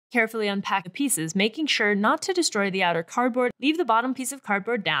Carefully unpack the pieces, making sure not to destroy the outer cardboard. Leave the bottom piece of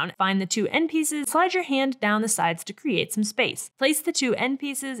cardboard down, find the two end pieces, slide your hand down the sides to create some space. Place the two end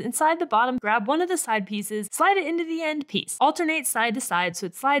pieces inside the bottom, grab one of the side pieces, slide it into the end piece. Alternate side to side so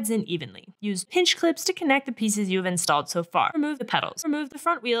it slides in evenly. Use pinch clips to connect the pieces you have installed so far. Remove the pedals. Remove the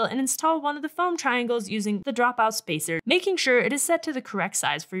front wheel and install one of the foam triangles using the dropout spacer, making sure it is set to the correct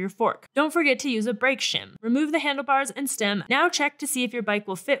size for your fork. Don't forget to use a brake shim. Remove the handlebars and stem. Now check to see if your bike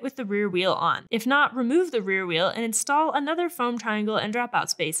will fit with the rear wheel on. If not, remove the rear wheel and install another foam triangle and dropout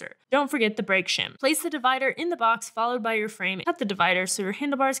spacer. Don't forget the brake shim. Place the divider in the box followed by your frame. Cut the divider so your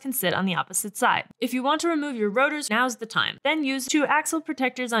handlebars can sit on the opposite side. If you want to remove your rotors, now's the time. Then use two axle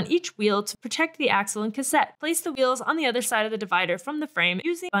protectors on each wheel to protect the axle and cassette. Place the wheels on the other side of the divider from the frame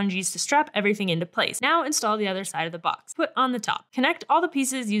using bungees to strap everything into place. Now install the other side of the box. Put on the top. Connect all the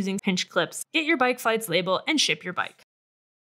pieces using pinch clips. Get your bike flights label and ship your bike.